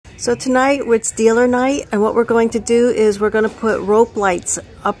So tonight it's dealer night, and what we're going to do is we're going to put rope lights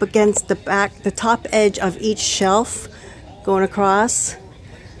up against the top edge of each shelf, going across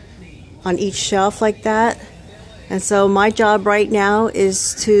on each shelf like that. And so my job right now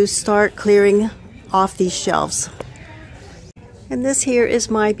is to start clearing off these shelves. And this here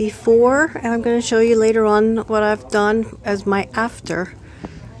is my before, and I'm going to show you later on what I've done as my after.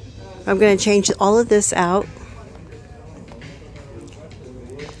 I'm going to change all of this out.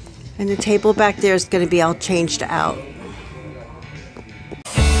 And the table back there is going to be all changed out.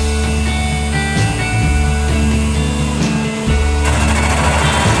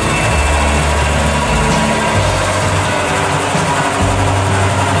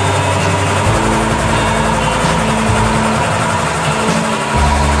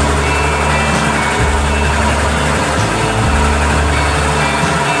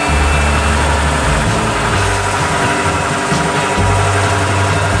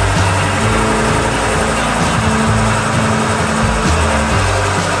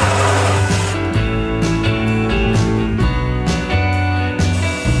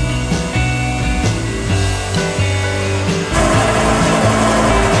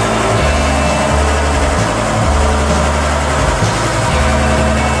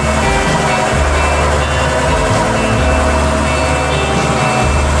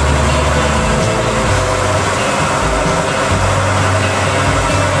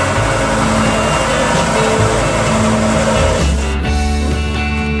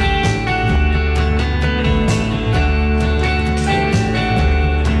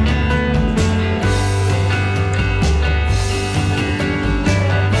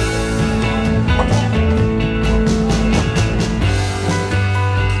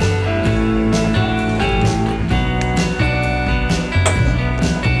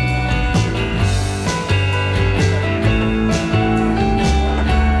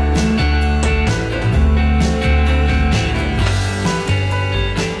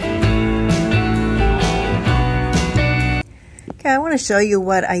 I want to show you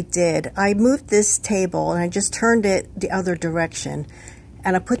what I did. I moved this table and I just turned it the other direction,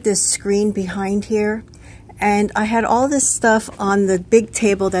 and I put this screen behind here, and I had all this stuff on the big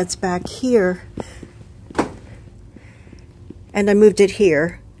table that's back here, and I moved it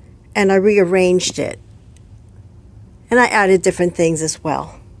here and I rearranged it, and I added different things as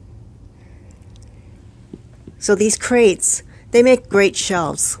well. So these crates, they make great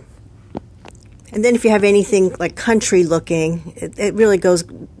shelves. And then if you have anything like country looking, it really goes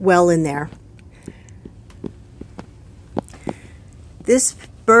well in there. This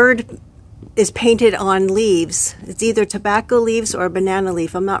bird is painted on leaves. It's either tobacco leaves or banana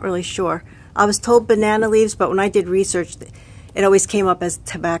leaf. I'm not really sure. I was told banana leaves, but when I did research, it always came up as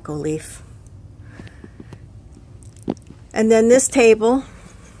tobacco leaf. And then this table,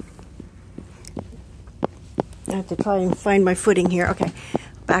 I have to try and find my footing here. Okay,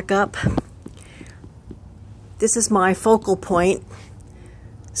 back up. This is my focal point.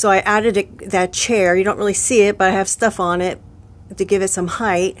 So I added that chair. You don't really see it, but I have stuff on it to give it some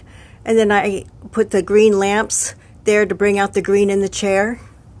height. And then I put the green lamps there to bring out the green in the chair.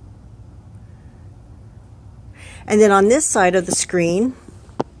 And then on this side of the screen,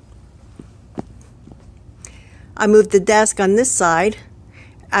 I moved the desk on this side,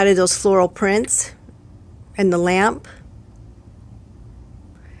 added those floral prints and the lamp.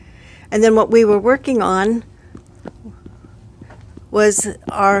 And then what we were working on was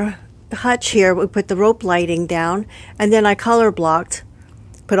our hutch here. We put the rope lighting down, and then I color blocked,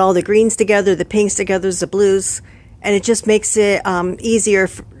 put all the greens together, the pinks together, the blues, and it just makes it easier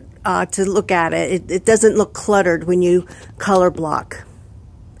to look at it. It doesn't look cluttered when you color block.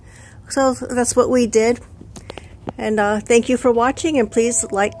 So that's what we did, and thank you for watching, and please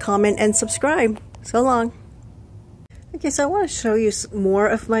like, comment, and subscribe. So long. Okay, so I want to show you more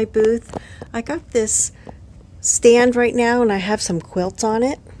of my booth. I got this stand right now, and I have some quilts on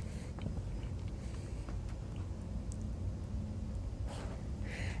it.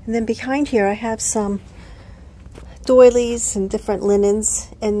 And then behind here I have some doilies and different linens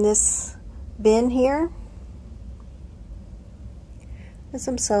in this bin here. And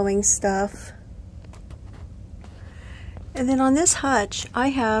some sewing stuff. And then on this hutch I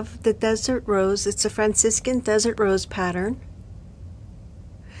have the desert rose. It's a Franciscan desert rose pattern.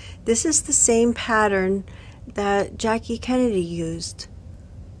 This is the same pattern that Jackie Kennedy used.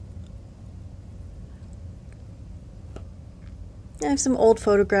 I have some old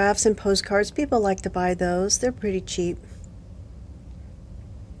photographs and postcards. People like to buy those. They're pretty cheap.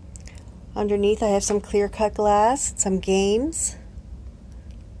 Underneath I have some clear cut glass, some games.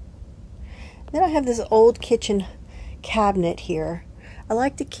 Then I have this old kitchen cabinet here. I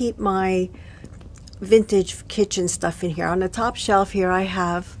like to keep my vintage kitchen stuff in here. On the top shelf here I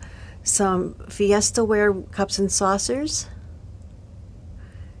have some Fiesta ware cups and saucers,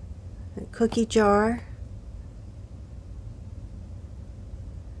 a cookie jar,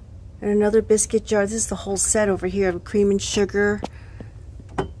 and another biscuit jar. This is the whole set over here of cream and sugar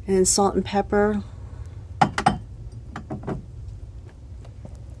and salt and pepper.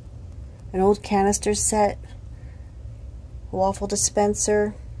 An old canister set, waffle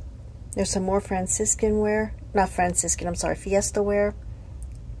dispenser. There's some more Franciscan ware. Not Franciscan, I'm sorry, Fiesta ware.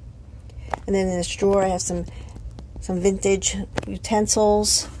 And then in this drawer I have some vintage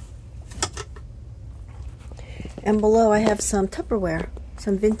utensils. And below I have some Tupperware,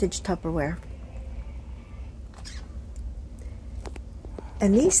 some vintage Tupperware.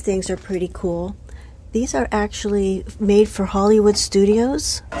 And these things are pretty cool. These are actually made for Hollywood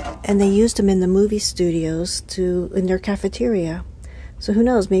studios, and they used them in the movie studios in their cafeteria. So who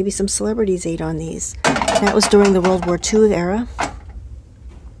knows, maybe some celebrities ate on these. That was during the World War II era.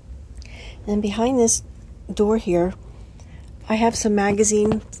 And behind this door here, I have some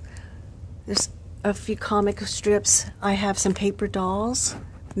magazines. There's a few comic strips. I have some paper dolls.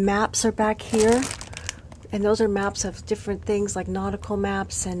 Maps are back here. And those are maps of different things, like nautical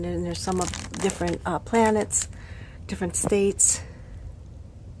maps, and then there's some of different planets, different states.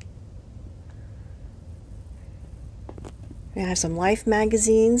 I have some Life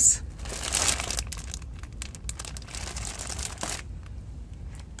magazines.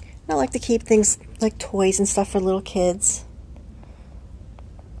 I like to keep things like toys and stuff for little kids.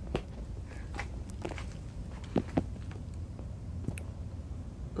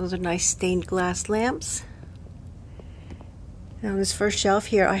 Those are nice stained glass lamps. Now on this first shelf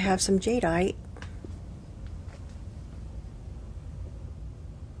here I have some jadeite.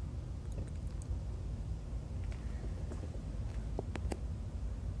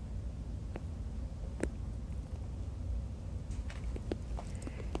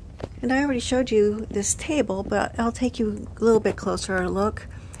 And I already showed you this table, but I'll take you a little bit closer look.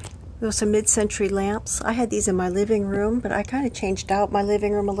 There's some mid-century lamps. I had these in my living room, but I kind of changed out my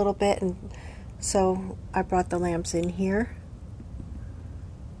living room a little bit, and so I brought the lamps in here.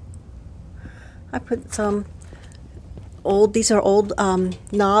 I put some these are old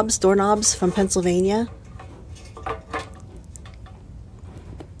knobs, doorknobs from Pennsylvania.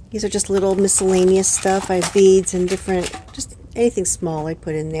 These are just little miscellaneous stuff. I have beads and different, just anything small I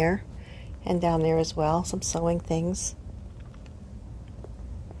put in there. And down there as well, some sewing things.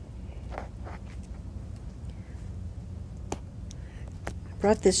 I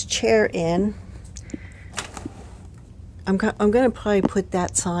brought this chair in. I'm going to probably put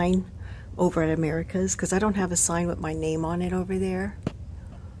that sign over at America's, because I don't have a sign with my name on it over there.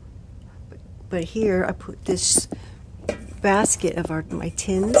 But here I put this basket of my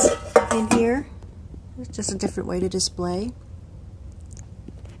tins in here. It's just a different way to display.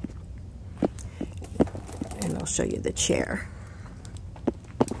 And I'll show you the chair.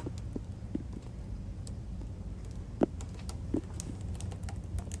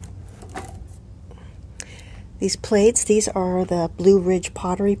 These plates, these are the Blue Ridge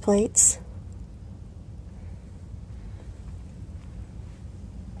pottery plates.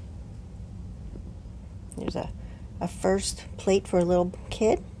 There's a first plate for a little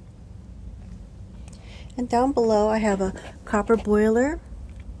kid. And down below I have a copper boiler.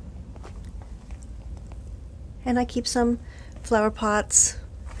 And I keep some flower pots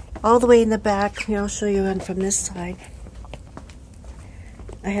all the way in the back. Here, I'll show you one from this side.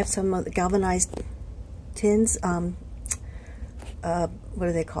 I have some galvanized tins. What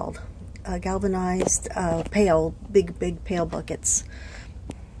are they called? Galvanized pail, big pail buckets.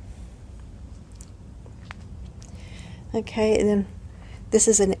 Okay, and then this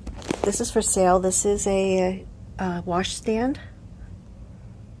is for sale. This is a wash stand.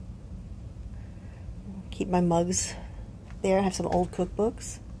 Keep my mugs there. I have some old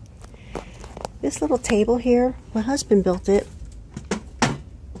cookbooks. This little table here, my husband built it.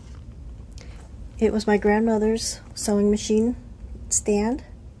 It was my grandmother's sewing machine stand,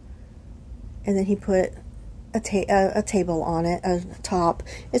 and then he put a table on it, a top.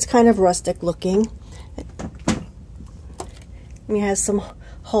 It's kind of rustic looking. It has some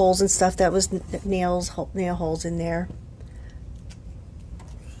holes and stuff. That was nail holes in there.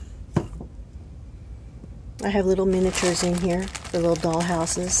 I have little miniatures in here, the little doll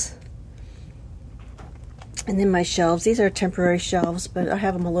houses. And then my shelves. These are temporary shelves, but I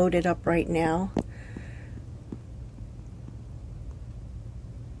have them loaded up right now.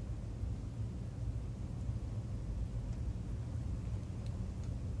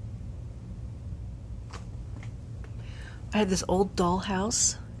 I have this old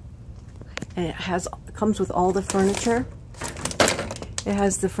dollhouse, and it comes with all the furniture. It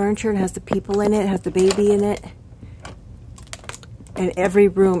has the furniture, and it has the people in it, it has the baby in it. And every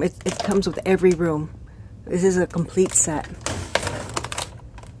room, it comes with every room. This is a complete set.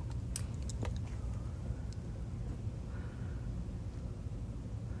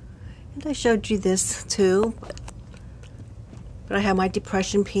 And I showed you this too. But I have my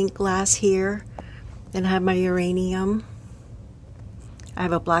depression pink glass here. Then I have my uranium. I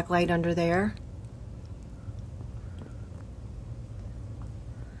have a black light under there.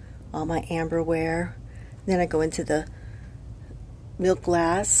 All my amberware. Then I go into the milk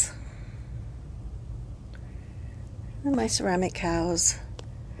glass. And my ceramic cows.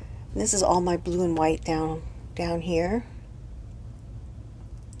 And this is all my blue and white down here.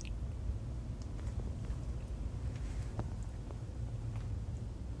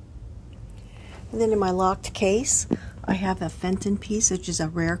 And then in my locked case, I have a Fenton piece, which is a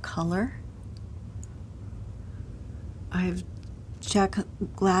rare color. I have Jack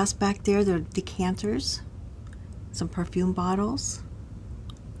glass back there. They're decanters. Some perfume bottles.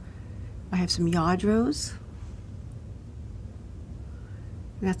 I have some Yadros.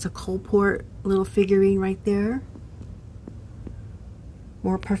 That's a Colport little figurine right there.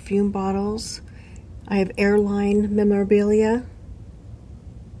 More perfume bottles. I have airline memorabilia.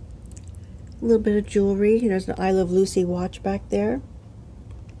 A little bit of jewelry. There's an I Love Lucy watch back there.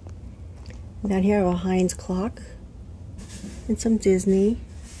 And down here I have a Heinz clock. And some Disney.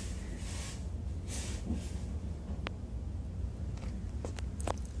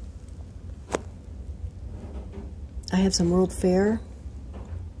 I have some World Fair.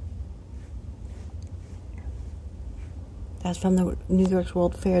 That's from the New York's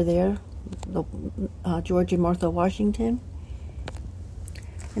World Fair there. The George and Martha Washington.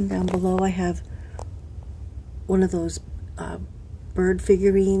 And down below I have one of those bird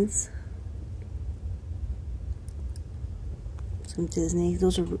figurines. Some Disney.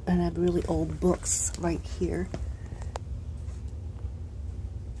 Those are, and I have really old books right here.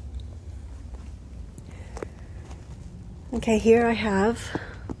 Okay, here I have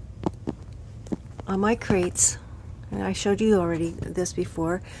on my crates, and I showed you already this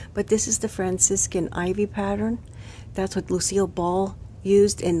before, but this is the Franciscan Ivy pattern. That's what Lucille Ball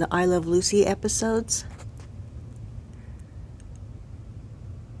used in the I Love Lucy episodes.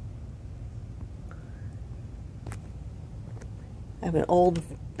 I have an old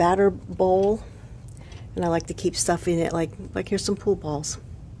batter bowl, and I like to keep stuff in it, like here's some pool balls,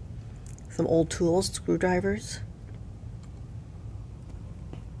 some old tools, screwdrivers,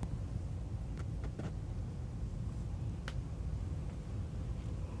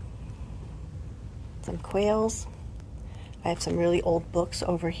 some quails. I have some really old books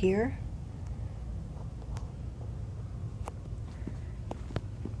over here.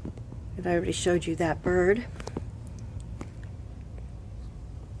 And I already showed you that bird.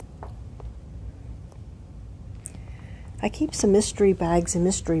 I keep some mystery bags and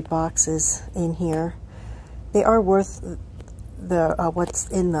mystery boxes in here. They are worth the what's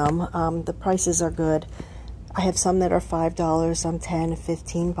in them. The prices are good. I have some that are $5, some 10,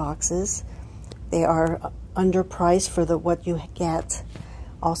 15 boxes. They are underpriced for what you get.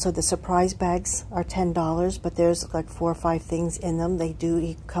 Also, the surprise bags are $10, but there's like 4 or 5 things in them. They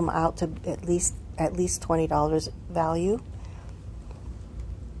do come out to at least $20 value.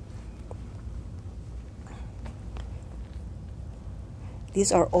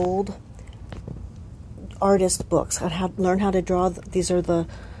 These are old artist books. I learn how to draw. These are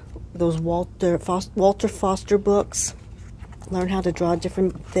those Walter Foster books. Learn how to draw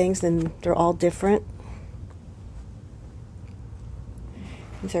different things, and they're all different.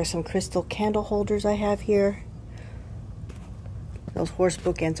 These are some crystal candle holders I have here. Those horse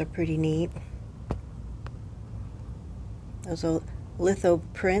bookends are pretty neat. Those are litho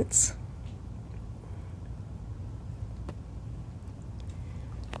prints.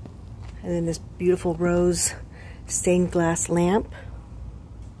 And then this beautiful rose stained glass lamp.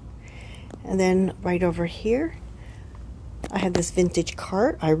 And then right over here, I have this vintage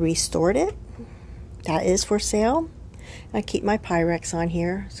cart. I restored it. That is for sale. I keep my Pyrex on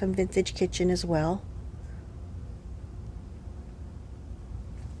here. Some vintage kitchen as well.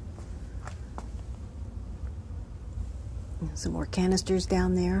 Some more canisters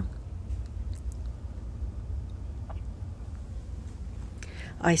down there.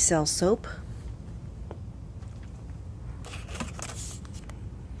 I sell soap.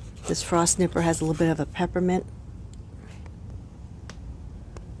 This frost nipper has a little bit of a peppermint.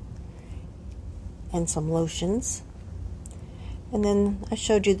 And some lotions. And then I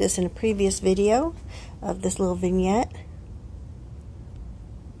showed you this in a previous video of this little vignette.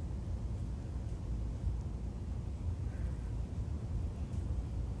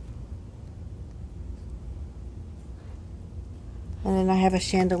 And then I have a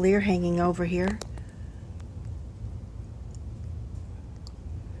chandelier hanging over here.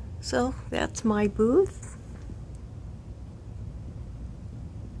 So that's my booth.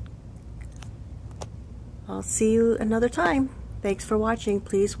 I'll see you another time. Thanks for watching.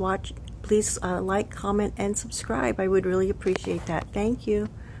 Please like, comment, and subscribe. I would really appreciate that. Thank you.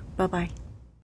 Bye-bye.